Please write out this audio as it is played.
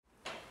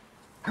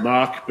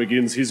Mark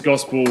begins his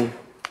gospel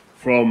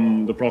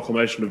from the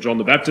proclamation of John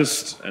the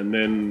Baptist and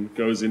then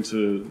goes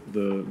into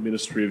the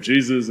ministry of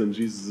Jesus and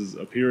Jesus'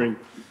 appearing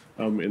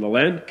in the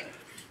land.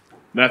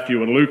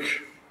 Matthew and Luke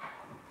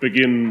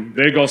begin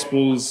their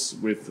gospels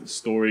with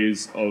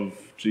stories of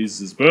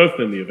Jesus' birth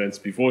and the events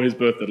before his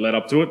birth that led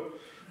up to it.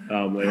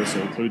 They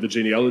also include the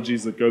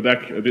genealogies that go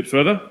back a bit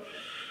further.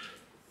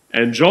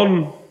 And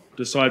John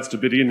decides to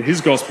begin his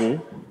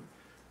gospel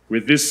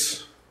with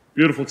this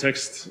beautiful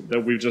text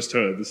that we've just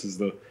heard. This is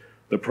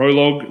the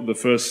prologue, the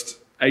first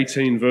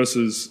 18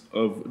 verses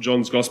of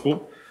John's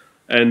gospel.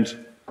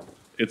 And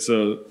it's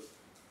a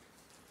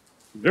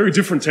very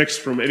different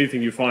text from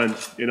anything you find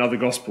in other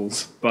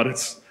gospels, but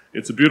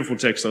it's a beautiful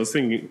text. I was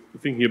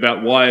thinking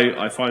about why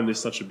I find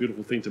this such a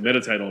beautiful thing to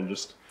meditate on,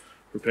 just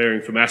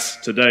preparing for Mass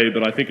today,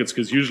 but I think it's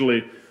because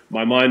usually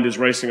my mind is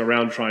racing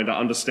around trying to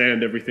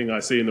understand everything I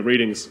see in the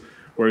readings,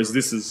 whereas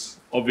this is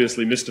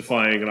obviously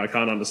mystifying and I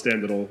can't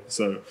understand it all,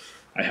 so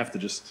I have to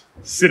just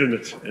sit in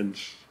it and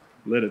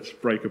let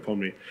it break upon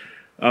me.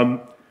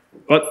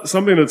 But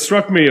something that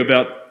struck me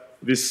about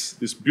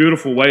this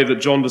beautiful way that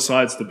John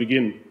decides to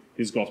begin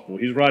his gospel.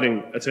 He's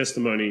writing a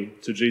testimony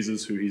to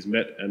Jesus who he's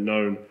met and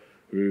known,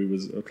 who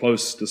was a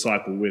close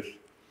disciple with,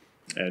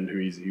 and who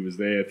he was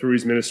there through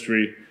his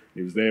ministry.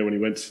 He was there when he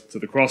went to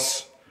the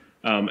cross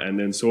and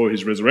then saw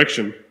his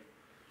resurrection.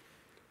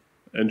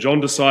 And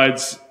John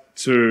decides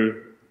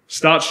to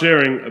start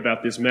sharing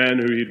about this man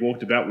who he'd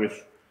walked about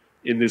with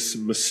in this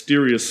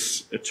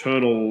mysterious,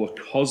 eternal,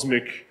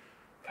 cosmic,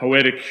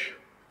 poetic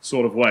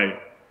sort of way.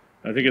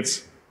 I think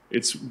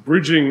it's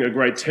bridging a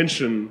great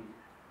tension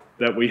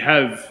that we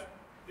have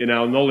in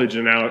our knowledge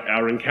and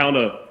our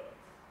encounter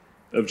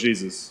of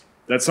Jesus.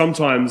 That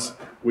sometimes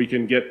we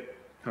can get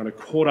kind of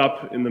caught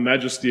up in the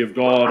majesty of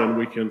God and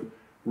we can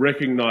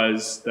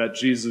recognize that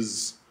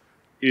Jesus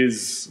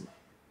is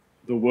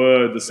the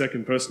Word, the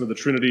second person of the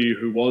Trinity,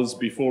 who was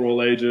before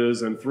all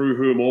ages and through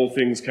whom all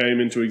things came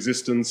into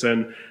existence,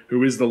 and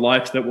who is the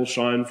light that will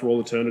shine for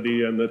all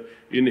eternity, and that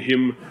in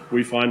him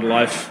we find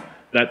life,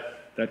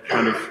 that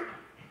kind of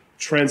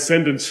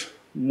transcendent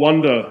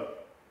wonder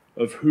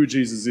of who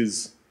Jesus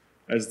is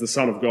as the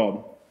Son of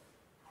God.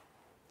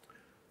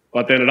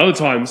 But then at other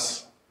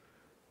times,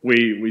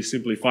 we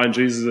simply find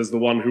Jesus as the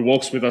one who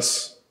walks with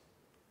us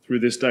through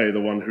this day,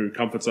 the one who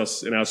comforts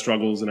us in our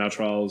struggles and our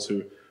trials,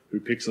 who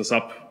picks us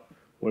up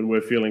when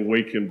we're feeling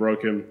weak and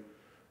broken,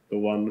 the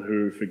one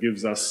who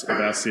forgives us of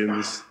our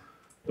sins,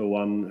 the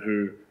one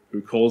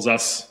who calls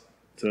us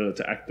to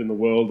act in the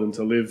world and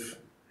to live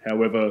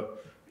however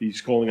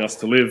he's calling us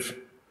to live.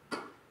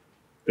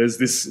 There's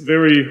this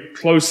very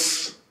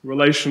close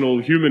relational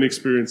human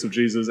experience of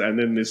Jesus and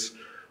then this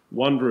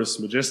wondrous,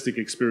 majestic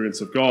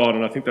experience of God.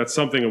 And I think that's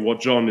something of what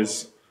John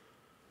is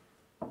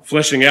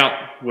fleshing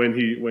out when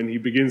he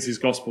begins his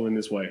gospel in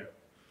this way.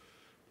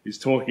 He's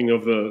talking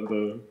of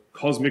the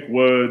cosmic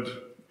Word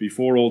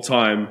before all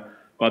time,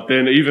 but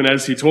then even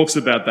as he talks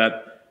about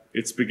that,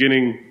 it's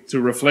beginning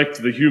to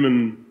reflect the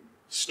human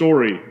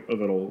story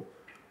of it all.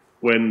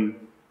 When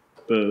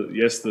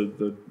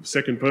the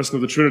second person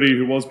of the Trinity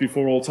who was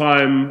before all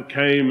time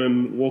came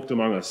and walked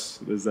among us.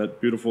 There's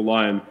that beautiful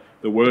line,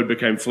 the Word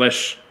became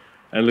flesh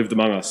and lived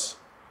among us.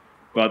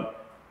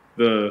 But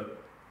the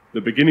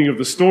beginning of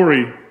the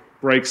story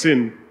breaks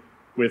in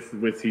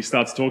with he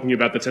starts talking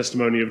about the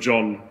testimony of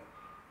John.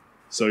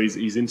 So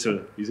he's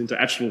into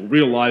actual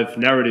real life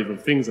narrative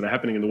of things that are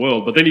happening in the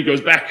world. But then he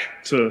goes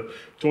back to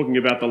talking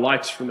about the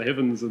light from the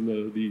heavens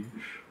and the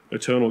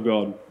eternal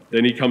God.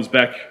 Then he comes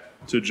back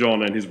to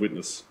John and his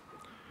witness.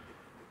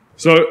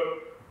 So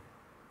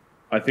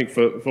I think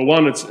for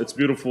one, it's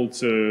beautiful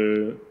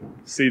to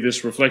see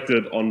this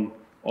reflected on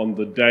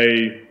the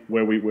day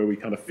where we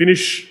kind of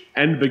finish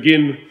and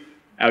begin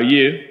our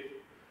year,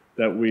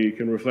 that we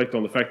can reflect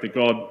on the fact that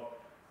God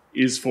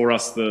is for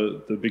us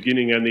the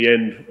beginning and the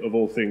end of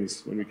all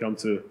things. When we come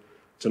to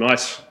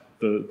tonight,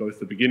 both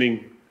the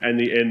beginning and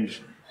the end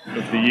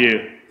of the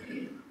year,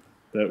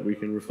 that we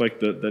can reflect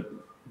that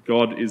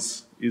God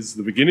is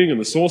the beginning and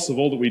the source of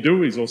all that we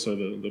do. He's also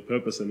the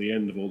purpose and the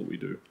end of all that we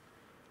do.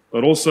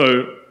 But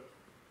also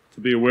to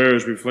be aware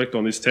as we reflect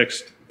on this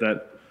text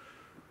that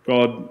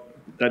God,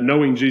 that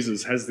knowing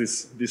Jesus has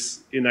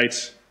this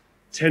innate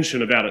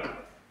tension about it,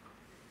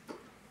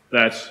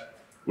 that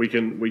we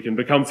can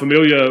become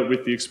familiar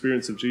with the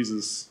experience of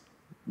Jesus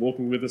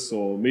walking with us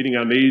or meeting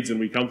our needs, and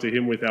we come to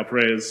him with our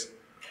prayers,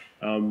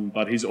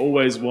 but he's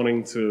always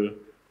wanting to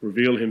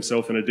reveal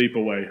himself in a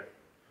deeper way.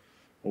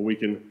 Or we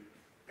can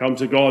come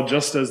to God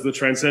just as the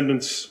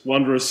transcendent,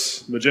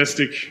 wondrous,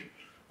 majestic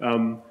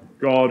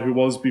God who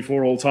was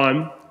before all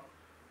time,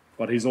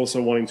 but he's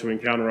also wanting to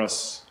encounter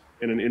us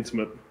in an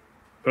intimate,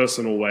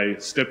 personal way,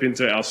 step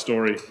into our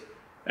story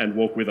and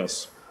walk with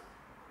us.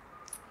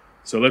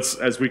 So let's,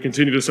 as we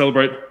continue to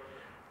celebrate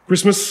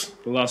Christmas,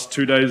 the last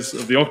 2 days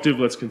of the octave,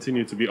 let's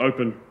continue to be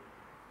open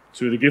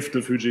to the gift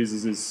of who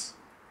Jesus is,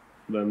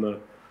 then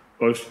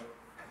both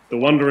the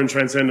wonder and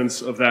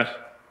transcendence of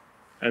that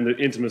and the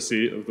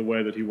intimacy of the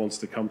way that he wants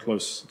to come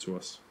close to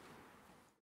us.